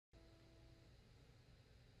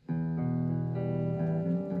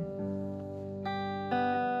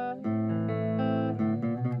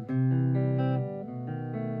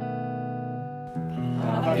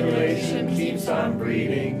keeps on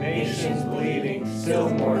breeding, nations bleeding, still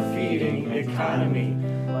more feeding, economy.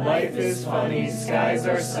 Life is funny, skies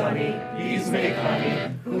are sunny, bees make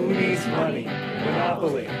honey, who needs money?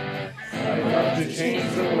 Monopoly. I'd love to change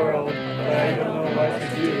the world, but I don't know what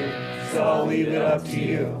to do, so I'll leave it up to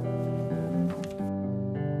you.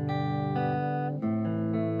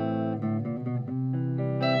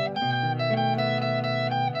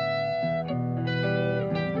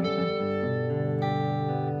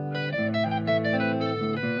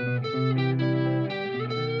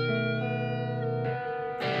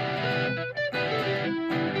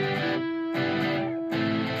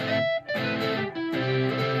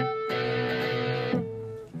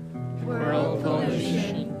 World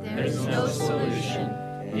pollution, there's no solution.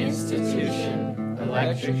 Institution,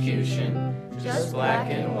 electrocution, just black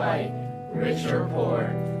and white, rich or poor,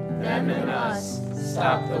 them and us,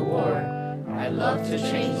 stop the war. I'd love to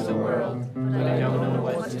change the world, but I don't know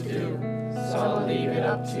what to do, so I'll leave it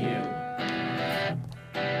up to you.